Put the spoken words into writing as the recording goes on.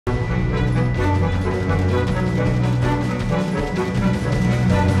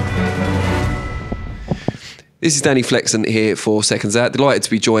This is Danny Flexen here for Seconds Out. Delighted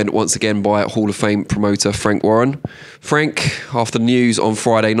to be joined once again by Hall of Fame promoter Frank Warren. Frank, after the news on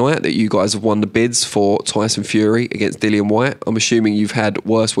Friday night that you guys have won the bids for Tyson Fury against Dillian Whyte, I'm assuming you've had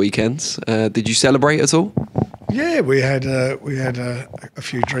worse weekends. Did you celebrate at all? Yeah, we had a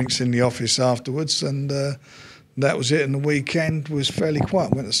few drinks in the office afterwards, and that was it. And the weekend was fairly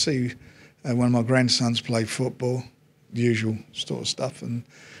quiet. I went to see one of my grandsons play football, the usual sort of stuff, and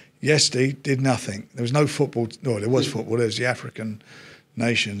yesterday did nothing. There was no football. No, there was football. There was the African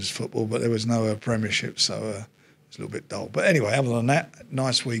nations football, but there was no premiership, so it was a little bit dull. But anyway, other than that,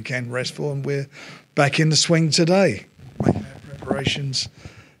 nice weekend, restful, and we're back in the swing today, making our preparations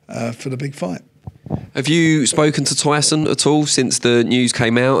for the big fight. Have you spoken to Tyson at all since the news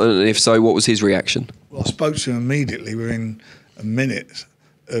came out? And if so, what was his reaction? Well, I spoke to him immediately within a minute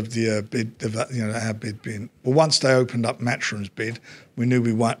of the bid, our bid being... Well, once they opened up Matchroom's bid, we knew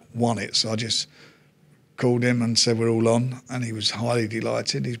we won it, so I just called him and said we're all on, and he was highly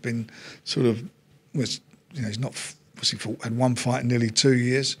delighted. He's been sort of... he's not... had one fight in nearly 2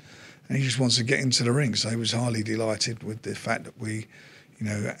 years, and he just wants to get into the ring, so he was highly delighted with the fact that we,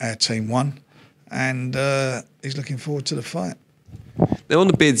 our team won, and he's looking forward to the fight. Now, on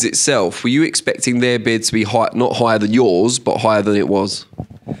the bids itself, were you expecting their bid to be not higher than yours, but higher than it was?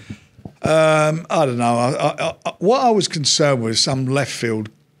 I don't know. What I was concerned with, some left field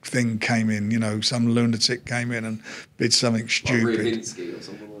thing came in, some lunatic came in and bid something stupid. Or something like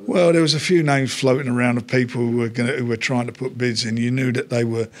that. Well, there was a few names floating around of people who were trying to put bids in. You knew that they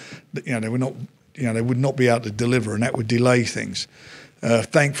were, they were not, they would not be able to deliver, and that would delay things.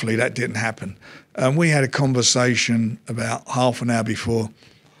 Thankfully, that didn't happen. We had a conversation about half an hour before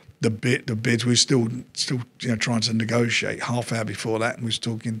the bids. We were still trying to negotiate. Half hour before that, and we was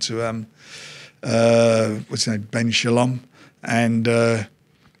talking to what's his name, Ben Shalom, and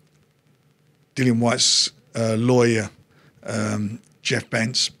Dillian Whyte's lawyer, Jeff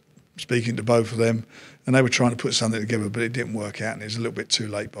Bence, speaking to both of them, and they were trying to put something together, but it didn't work out, and it was a little bit too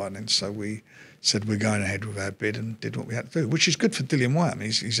late by then. So we said we're going ahead with our bid and did what we had to do, which is good for Dillian Whyte. I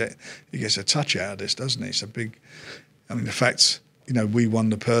mean, he gets a touch out of this, doesn't he? It's a big... I mean, the fact, we won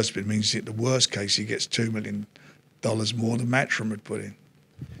the purse bid means that the worst case he gets $2 million more than Matchroom had put in.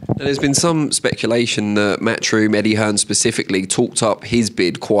 Now, there's been some speculation that Matchroom, Eddie Hearn specifically, talked up his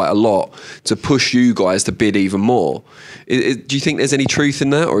bid quite a lot to push you guys to bid even more. Do you think there's any truth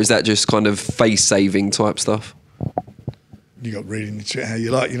in that, or is that just kind of face-saving type stuff? You got reading into it how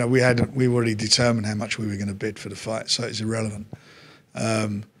you like. We already determined how much we were going to bid for the fight, so it's irrelevant. I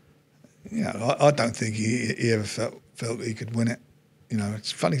don't think he ever felt that he could win it.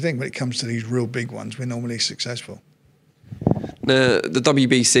 It's a funny thing, when it comes to these real big ones, we're normally successful. Now, the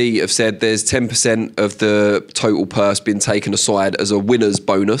WBC have said there's 10% of the total purse been taken aside as a winner's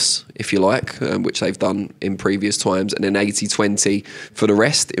bonus, if you like, which they've done in previous times, and then 80-20 for the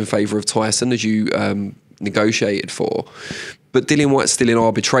rest in favour of Tyson, as you negotiated for. But Dillian Whyte's still in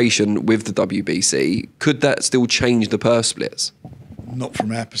arbitration with the WBC. Could that still change the purse splits? Not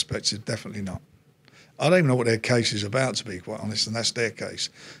from our perspective, definitely not. I don't even know what their case is about, to be quite honest, and that's their case.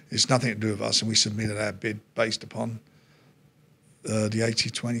 It's nothing to do with us, and we submitted our bid based upon the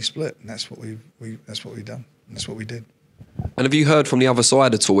 80-20 split, and that's what we've done, and that's what we did. And have you heard from the other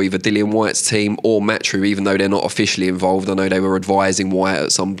side at all, either Dillian Whyte's team or Matchroom, even though they're not officially involved? I know they were advising Whyte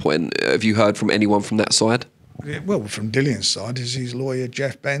at some point. Have you heard from anyone from that side? Yeah, well, from Dillian's side is his lawyer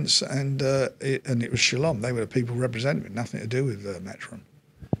Jeff Bence, and it was Shalom. They were the people representing it, nothing to do with Matchroom.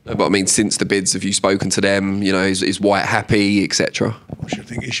 No, but I mean, since the bids, have you spoken to them? Is Whyte happy, etc.? I should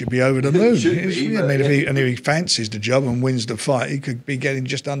think he should be over the moon. I mean, if he fancies the job and wins the fight, he could be getting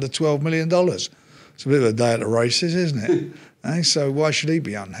just under $12 million. It's a bit of a day at the races, isn't it? So why should he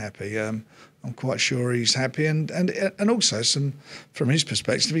be unhappy? I'm quite sure he's happy, and also from his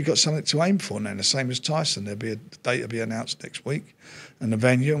perspective, he got something to aim for now. The same as Tyson, there'll be a date to be announced next week, and the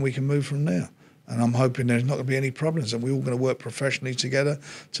venue, and we can move from there. And I'm hoping there's not going to be any problems, and we're all going to work professionally together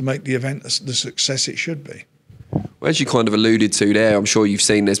to make the event the success it should be. Well, as you kind of alluded to there, I'm sure you've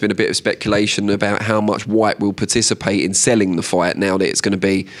seen there's been a bit of speculation about how much Whyte will participate in selling the fight now that it's going to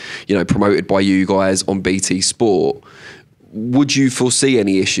be, promoted by you guys on BT Sport. Would you foresee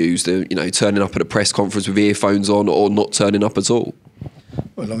any issues, turning up at a press conference with earphones on or not turning up at all?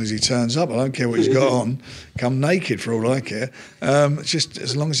 Well, as long as he turns up, I don't care what he's got on. Come naked for all I care. Just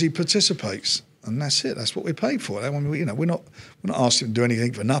as long as he participates. And that's it. That's what we're paid for. We're not asking him to do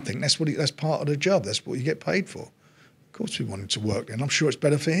anything for nothing. That's part of the job. That's what you get paid for. Of course, we want him to work, and I'm sure it's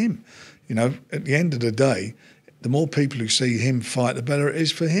better for him. At the end of the day, the more people who see him fight, the better it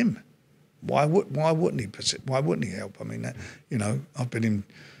is for him. Why wouldn't he help? I mean, I've been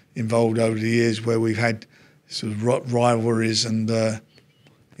involved over the years where we've had sort of rivalries, and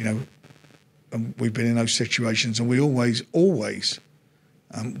you know, and we've been in those situations, and we always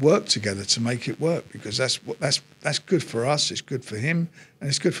work together to make it work, because that's good for us, it's good for him, and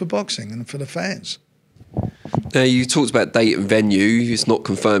it's good for boxing and for the fans. Now, you talked about date and venue. It's not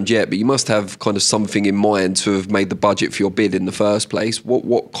confirmed yet, but you must have kind of something in mind to have made the budget for your bid in the first place.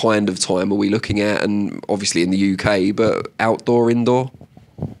 What kind of time are we looking at? And obviously in the UK, but outdoor, indoor?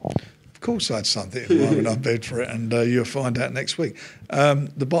 Of course I had something in mind when I bid for it, and you'll find out next week.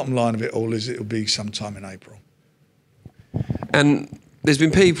 The bottom line of it all is it'll be sometime in April. And there's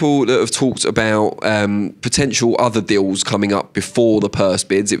been people that have talked about potential other deals coming up before the purse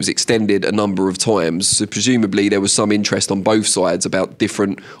bids. It was extended a number of times. So presumably there was some interest on both sides about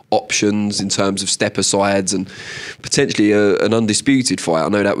different options in terms of step-asides and potentially an undisputed fight. I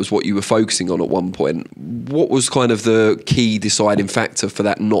know that was what you were focusing on at one point. What was kind of the key deciding factor for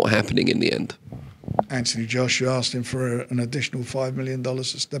that not happening in the end? Anthony Joshua asked him for an additional $5 million to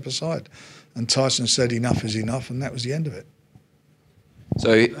step aside. And Tyson said enough is enough, and that was the end of it.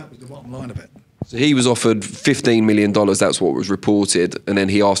 So that was the bottom line of it. So he was offered $15 million, that's what was reported, and then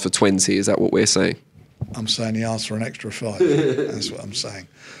he asked for 20. Is that what we're saying? I'm saying he asked for an extra 5. That's what I'm saying.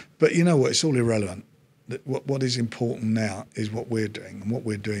 But you know what? It's all irrelevant. What is important now is what we're doing, and what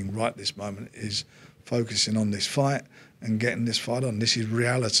we're doing right this moment is focusing on this fight and getting this fight on. This is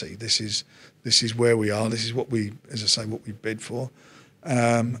reality. This is where we are. This is what we, as I say, what we bid for,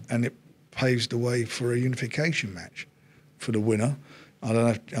 and it paves the way for a unification match for the winner. I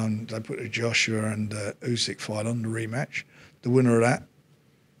don't know if they put a Joshua and Usyk fight on the rematch. The winner of that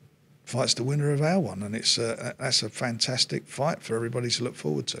fights the winner of our one, and that's a fantastic fight for everybody to look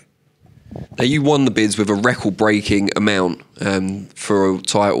forward to. Now, you won the bids with a record-breaking amount for a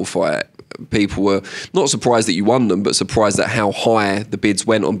title fight. People were not surprised that you won them, but surprised at how high the bids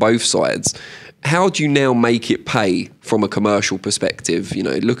went on both sides. How do you now make it pay from a commercial perspective? You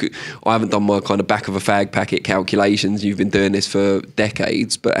know, I haven't done my kind of back of a fag packet calculations. You've been doing this for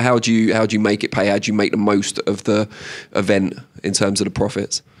decades, but how do you make it pay? How do you make the most of the event in terms of the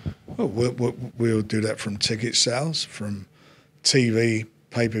profits? Well, we'll do that from ticket sales, from TV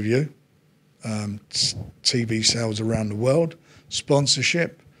pay-per-view, TV sales around the world,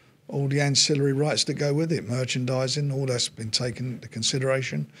 sponsorship, all the ancillary rights that go with it, merchandising, all that's been taken into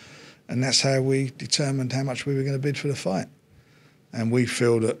consideration. And that's how we determined how much we were going to bid for the fight. And we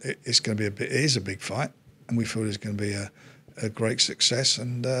feel that it is a big fight, and we feel it's going to be a great success,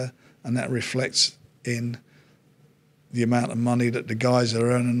 and that reflects in the amount of money that the guys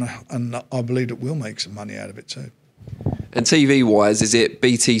are earning, and I believe that we'll make some money out of it too. And TV-wise, is it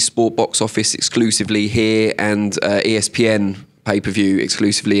BT Sport box office exclusively here and ESPN pay-per-view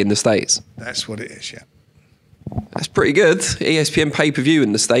exclusively in the States? That's what it is, yeah. That's pretty good. ESPN pay-per-view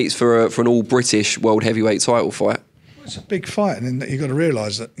in the States for an all-British world heavyweight title fight. Well, it's a big fight, and you've got to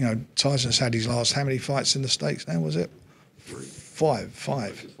realise that, you know, Tyson's had his last, how many fights in the States now, was it?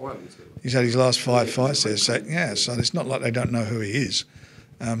 5. He's had his last 5 fights there, so yeah, so it's not like they don't know who he is.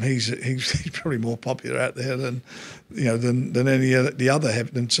 He's probably more popular out there than, you know, than any of the other,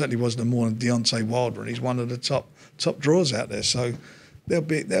 than certainly wasn't more than Deontay Wilder, and he's one of the top draws out there, so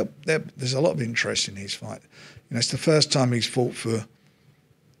there's a lot of interest in his fight. You know, it's the first time he's fought for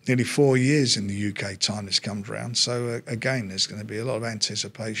nearly 4 years in the UK time this comes round. So again, there's going to be a lot of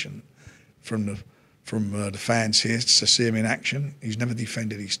anticipation from the fans here to see him in action. He's never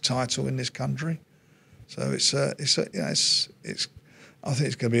defended his title in this country, so I think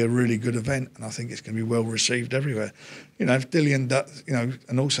it's going to be a really good event, and I think it's going to be well received everywhere. You know, if Dillian, you know,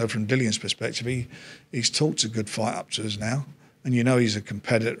 and also from Dillian's perspective, he's talked a good fight up to us now, and you know he's a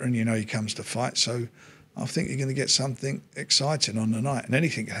competitor, and you know he comes to fight, so I think you're going to get something exciting on the night, and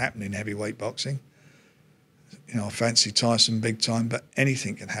anything can happen in heavyweight boxing. You know, I fancy Tyson big time, but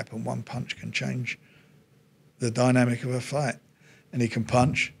anything can happen. One punch can change the dynamic of a fight, and he can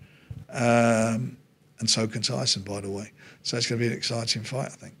punch, and so can Tyson, by the way. So it's going to be an exciting fight,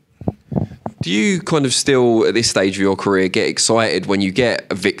 I think. Do you kind of still, at this stage of your career, get excited when you get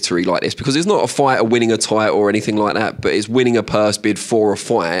a victory like this? Because it's not a fighter winning a title or anything like that, but it's winning a purse bid for a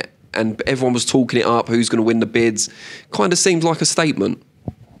fight, and everyone was talking it up, who's going to win the bids. Kind of seems like a statement.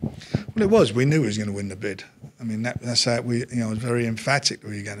 Well, it was. We knew he was going to win the bid. I mean, that's how we, you know, was very emphatic that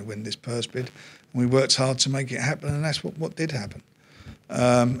we were going to win this purse bid. And we worked hard to make it happen, and that's what did happen.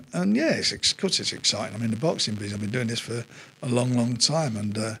 And yeah, of course it's exciting. I mean, the boxing business, I've been doing this for a long, long time,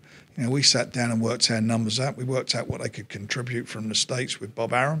 and you know, we sat down and worked our numbers out. We worked out what they could contribute from the States with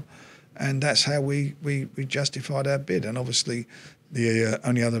Bob Arum, and that's how we justified our bid. And obviously, The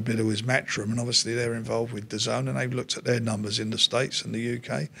only other bidder was Matchroom, and obviously they're involved with DAZN, and they've looked at their numbers in the States and the UK,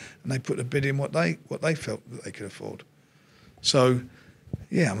 and they put a bid in what they felt that they could afford. So,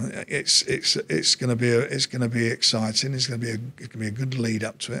 yeah, I mean, it's going to be exciting. It's going to be a good lead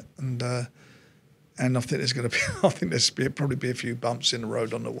up to it, and I think there's probably be a few bumps in the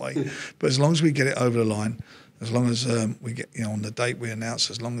road on the way, but as long as we get it over the line. As long as we get, on the date we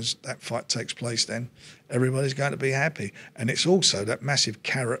announce, as long as that fight takes place, then everybody's going to be happy. And it's also that massive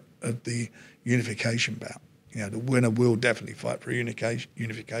carrot of the unification bout. The winner will definitely fight for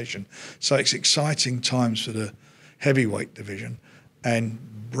unification. So it's exciting times for the heavyweight division, and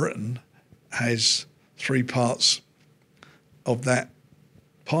Britain has 3 parts of that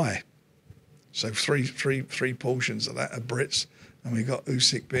pie. So three portions of that are Brits. And we got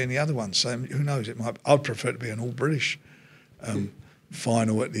Usyk being the other one. So who knows? I'd prefer to be an all-British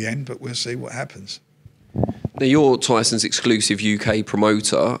final at the end, but we'll see what happens. Now, you're Tyson's exclusive UK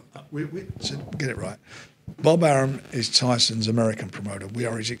promoter. So get it right. Bob Arum is Tyson's American promoter. We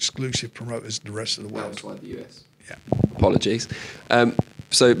are his exclusive promoters to the rest of the world. Outside the US. Yeah. Apologies.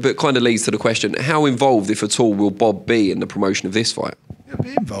 But kind of leads to the question, how involved, if at all, will Bob be in the promotion of this fight? He'll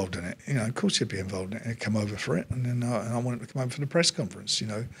be involved in it. Of course he'll be involved in it. He'll come over for it, and then I want him to come over for the press conference. He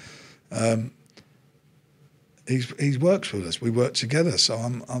works with us. We work together, so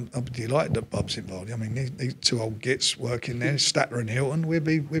I'm delighted that Bob's involved. I mean, these 2 old gits working there, Statler and Hilton, we'll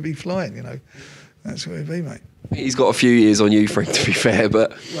be flying. That's what we'll be, mate. He's got a few years on you, Frank, to be fair,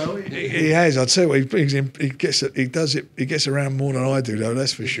 but well, he has. I'd say he gets around more than I do, though.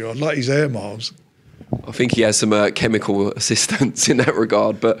 That's for sure. I like his air miles. I think he has some chemical assistance in that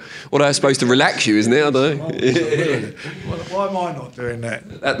regard, but that's supposed to relax you, isn't it? I don't know. Why am I not doing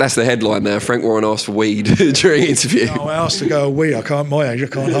that? That's the headline there. Frank Warren asked for weed during interview. No, I asked to go weed. My age, I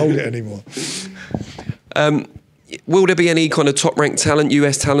can't hold it anymore. Will there be any kind of top-ranked talent,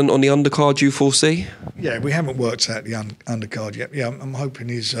 US talent on the undercard you foresee? Yeah, we haven't worked out the undercard yet. Yeah, I'm hoping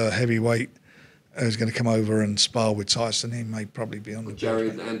his heavyweight is going to come over and spar with Tyson. He may probably be on the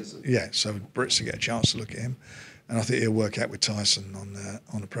Jared Anderson. Yeah, so Brits will get a chance to look at him, and I think he'll work out with Tyson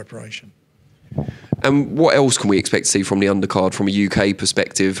on the preparation. And what else can we expect to see from the undercard from a UK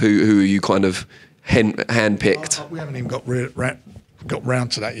perspective? Who are you kind of hand-picked? We haven't even got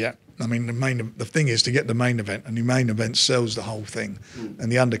round to that yet. I mean, the thing is to get the main event, and the main event sells the whole thing. And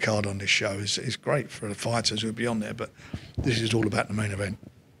the undercard on this show is great for the fighters who'll be on there, but this is all about the main event.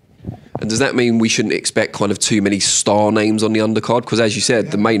 And does that mean we shouldn't expect kind of too many star names on the undercard? Because as you said,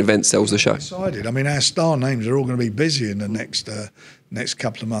 the main event sells the show. Decided. I mean, our star names are all going to be busy in the next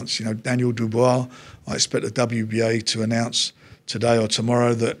couple of months. Daniel Dubois, I expect the WBA to announce today or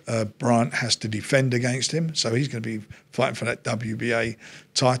tomorrow that Bryant has to defend against him. So he's going to be fighting for that WBA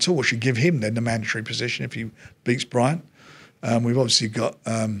title, which should give him then the mandatory position if he beats Bryant. We've obviously got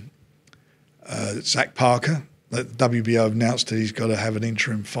Zach Parker. The WBO announced that he's got to have an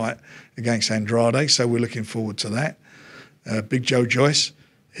interim fight against Andrade, so we're looking forward to that. Big Joe Joyce,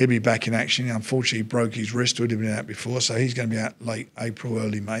 he'll be back in action. Unfortunately, he broke his wrist. Would have been out before, so he's going to be out late April,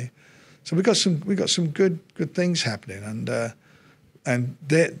 early May. So we got some good things happening, but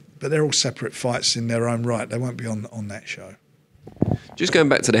they're all separate fights in their own right. They won't be on that show. Just going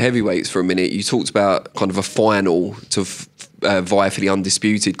back to the heavyweights for a minute, you talked about kind of a final to vie for the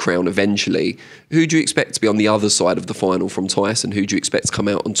undisputed crown eventually. Who do you expect to be on the other side of the final from Tyson? Who do you expect to come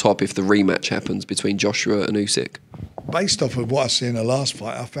out on top if the rematch happens between Joshua and Usyk? Based off of what I see in the last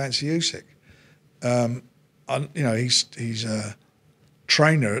fight, I fancy Usyk. He's a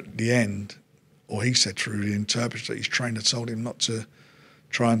trainer at the end, or he said through the interpreter, his trainer told him not to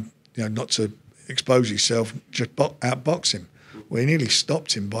try and, not to expose himself, just outbox him. Well, he nearly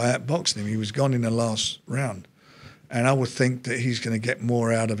stopped him by outboxing him. He was gone in the last round. And I would think that he's going to get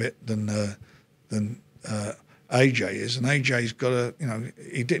more out of it than AJ is. And AJ's got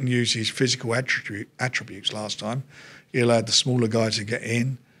he didn't use his physical attributes last time. He allowed the smaller guy to get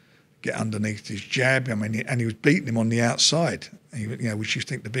in, get underneath his jab. I mean, and he was beating him on the outside, which you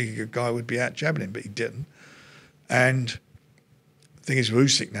think the bigger guy would be out jabbing him, but he didn't. And the thing is with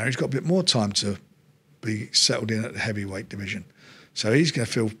Usyk now, he's got a bit more time to be settled in at the heavyweight division. So he's going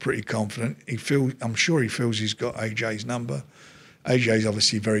to feel pretty confident. I'm sure he feels he's got AJ's number. AJ's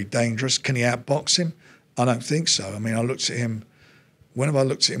obviously very dangerous. Can he outbox him? I don't think so. I mean, I looked at him. When have I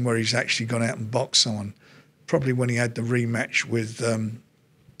looked at him where he's actually gone out and boxed someone? Probably when he had the rematch with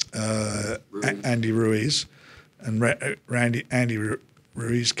Andy Ruiz, and Andy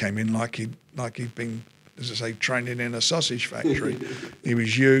Ruiz came in like he'd been, as I say, training in a sausage factory. He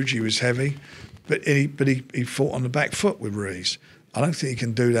was huge. He was heavy, but he fought on the back foot with Ruiz. I don't think he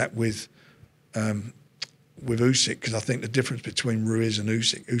can do that with with Usyk, because I think the difference between Ruiz and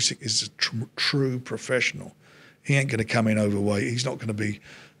Usyk is a true professional. He ain't going to come in overweight. He's not going to be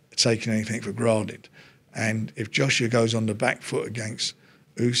taking anything for granted. And if Joshua goes on the back foot against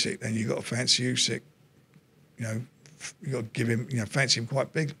Usyk, then you've got to fancy Usyk. You know, you got to give him, fancy him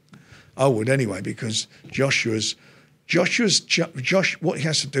quite big. I would anyway, because Josh, what he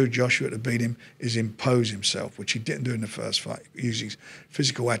has to do, Joshua, to beat him is impose himself, which he didn't do in the first fight. Use his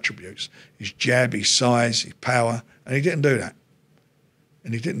physical attributes, his jab, his size, his power, and he didn't do that.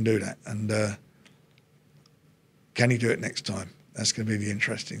 And can he do it next time? That's going to be the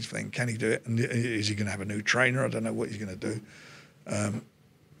interesting thing. Can he do it? And is he going to have a new trainer? I don't know what he's going to do.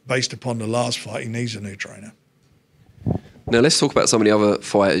 Based upon the last fight, he needs a new trainer. Now let's talk about some of the other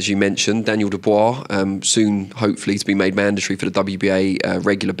fighters you mentioned. Daniel Dubois, soon hopefully to be made mandatory for the WBA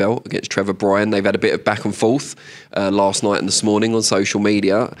regular belt against Trevor Bryan. They've had a bit of back and forth last night and this morning on social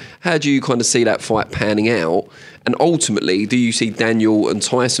media. How do you kind of see that fight panning out? And ultimately, do you see Daniel and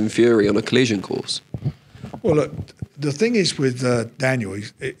Tyson Fury on a collision course? Well, look, the thing is with Daniel,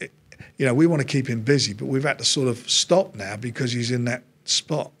 we want to keep him busy, but we've had to sort of stop now because he's in that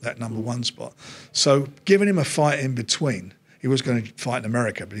spot, that #1 spot. So giving him a fight in between, he was going to fight in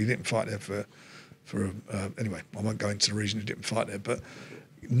America, but he didn't fight there for anyway, I won't go into the reason he didn't fight there, but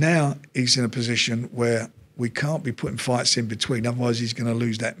now he's in a position where we can't be putting fights in between, otherwise he's going to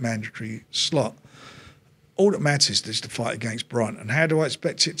lose that mandatory slot. All that matters is the fight against Bryan, and how do I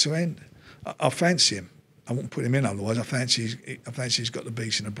expect it to end? I fancy him. I won't put him in otherwise. I fancy he's got the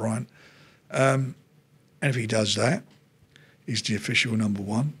beast in a Bryan. And if he does that, he's the official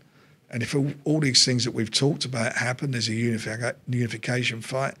 #1. And if all these things that we've talked about happen, there's a unification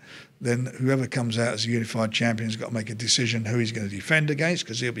fight, then whoever comes out as a unified champion has got to make a decision who he's going to defend against,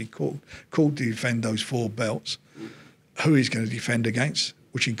 because he'll be called to defend those 4 belts, who he's going to defend against,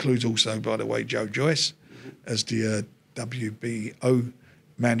 which includes also, by the way, Joe Joyce as the WBO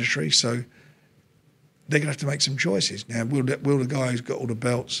mandatory. So they're going to have to make some choices. Now, will the guy who's got all the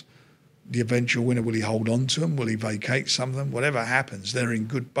belts, the eventual winner, will he hold on to them? Will he vacate some of them? Whatever happens,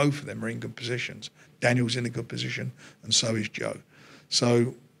 both of them are in good positions. Daniel's in a good position, and so is Joe.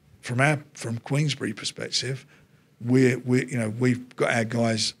 So from Queensberry perspective, we've got our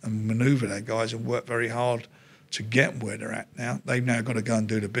guys and manoeuvred our guys and worked very hard to get where they're at now. They've now got to go and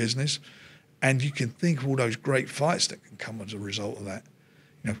do the business. And you can think of all those great fights that can come as a result of that.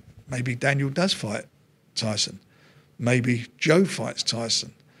 Maybe Daniel does fight Tyson. Maybe Joe fights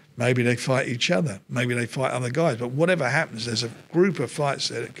Tyson. Maybe they fight each other. Maybe they fight other guys. But whatever happens, there's a group of fights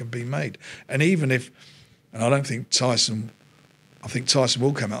there that can be made. And even if, and I think Tyson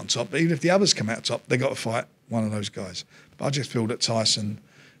will come out on top, but even if the others come out top, they got to fight one of those guys. But I just feel that Tyson,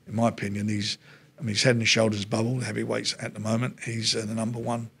 in my opinion, he's head and shoulders above all the heavyweights at the moment. He's the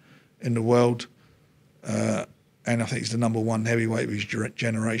 #1 in the world. And I think he's the #1 heavyweight of his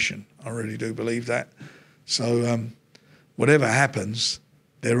generation. I really do believe that. So whatever happens,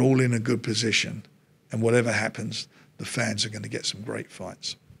 they're all in a good position. And whatever happens, the fans are going to get some great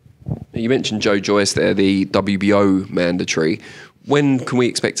fights. You mentioned Joe Joyce there, the WBO mandatory. When can we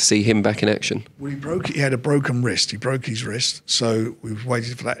expect to see him back in action? Well, he had a broken wrist. He broke his wrist. So we've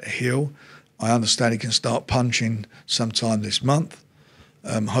waited for that to heal. I understand he can start punching sometime this month.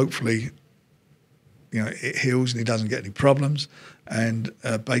 Hopefully, it heals and he doesn't get any problems. And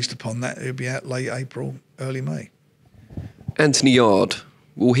based upon that, he'll be out late April, early May. Anthony Yarde,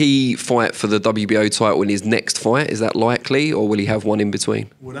 will he fight for the WBO title in his next fight? Is that likely, or will he have one in between?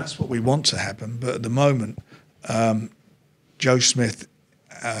 Well, that's what we want to happen. But at the moment, Joe Smith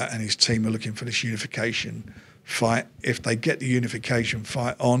and his team are looking for this unification fight. If they get the unification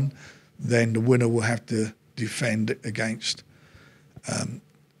fight on, then the winner will have to defend against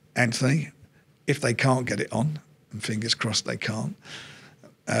Anthony. If they can't get it on, and fingers crossed they can't,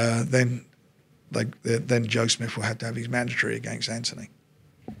 then Joe Smith will have to have his mandatory against Anthony.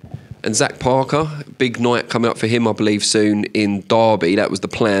 And Zach Parker, big night coming up for him, I believe, soon in Derby. That was the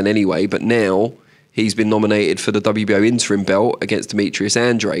plan anyway, but now he's been nominated for the WBO interim belt against Demetrius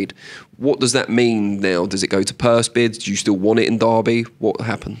Andrade. What does that mean now? Does it go to purse bids? Do you still want it in Derby? What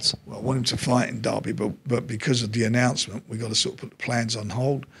happens? Well, I want him to fight in Derby, but because of the announcement, we've got to sort of put the plans on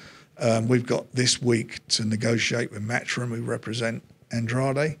hold. We've got this week to negotiate with Matchroom, who represent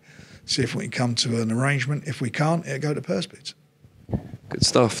Andrade, see if we can come to an arrangement. If we can't, it'll go to purse bids. Good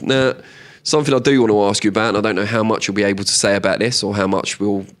stuff. Now, something I do want to ask you about, and I don't know how much you'll be able to say about this or how much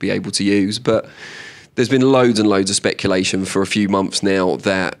we'll be able to use, but there's been loads and loads of speculation for a few months now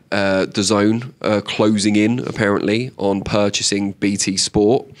that DAZN are closing in, apparently, on purchasing BT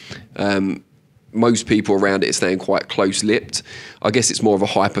Sport. most people around it are staying quite close-lipped. I guess it's more of a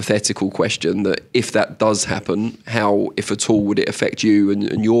hypothetical question that if that does happen, how, if at all, would it affect you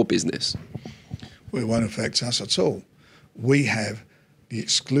and your business? Well, it won't affect us at all. We have the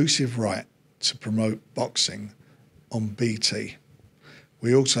exclusive right to promote boxing on BT.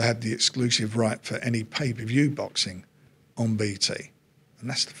 We also have the exclusive right for any pay-per-view boxing on BT. And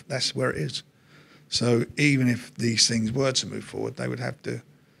that's where it is. So even if these things were to move forward, they would have to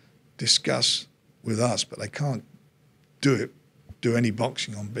discuss with us, but they can't do any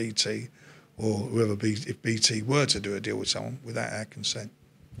boxing on BT or whoever if BT were to do a deal with someone without our consent.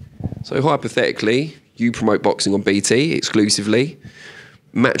 So hypothetically, you promote boxing on BT exclusively.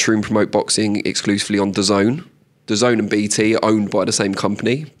 Matchroom promote boxing exclusively on DAZN. DAZN and BT are owned by the same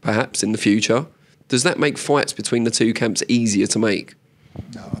company, perhaps in the future. Does that make fights between the two camps easier to make?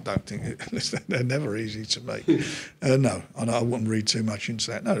 No, I don't think they're never easy to make. No, I wouldn't read too much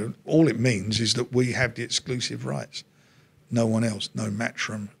into that. No, all it means is that we have the exclusive rights. No one else, no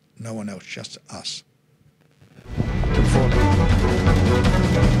Matchroom, no one else, just us.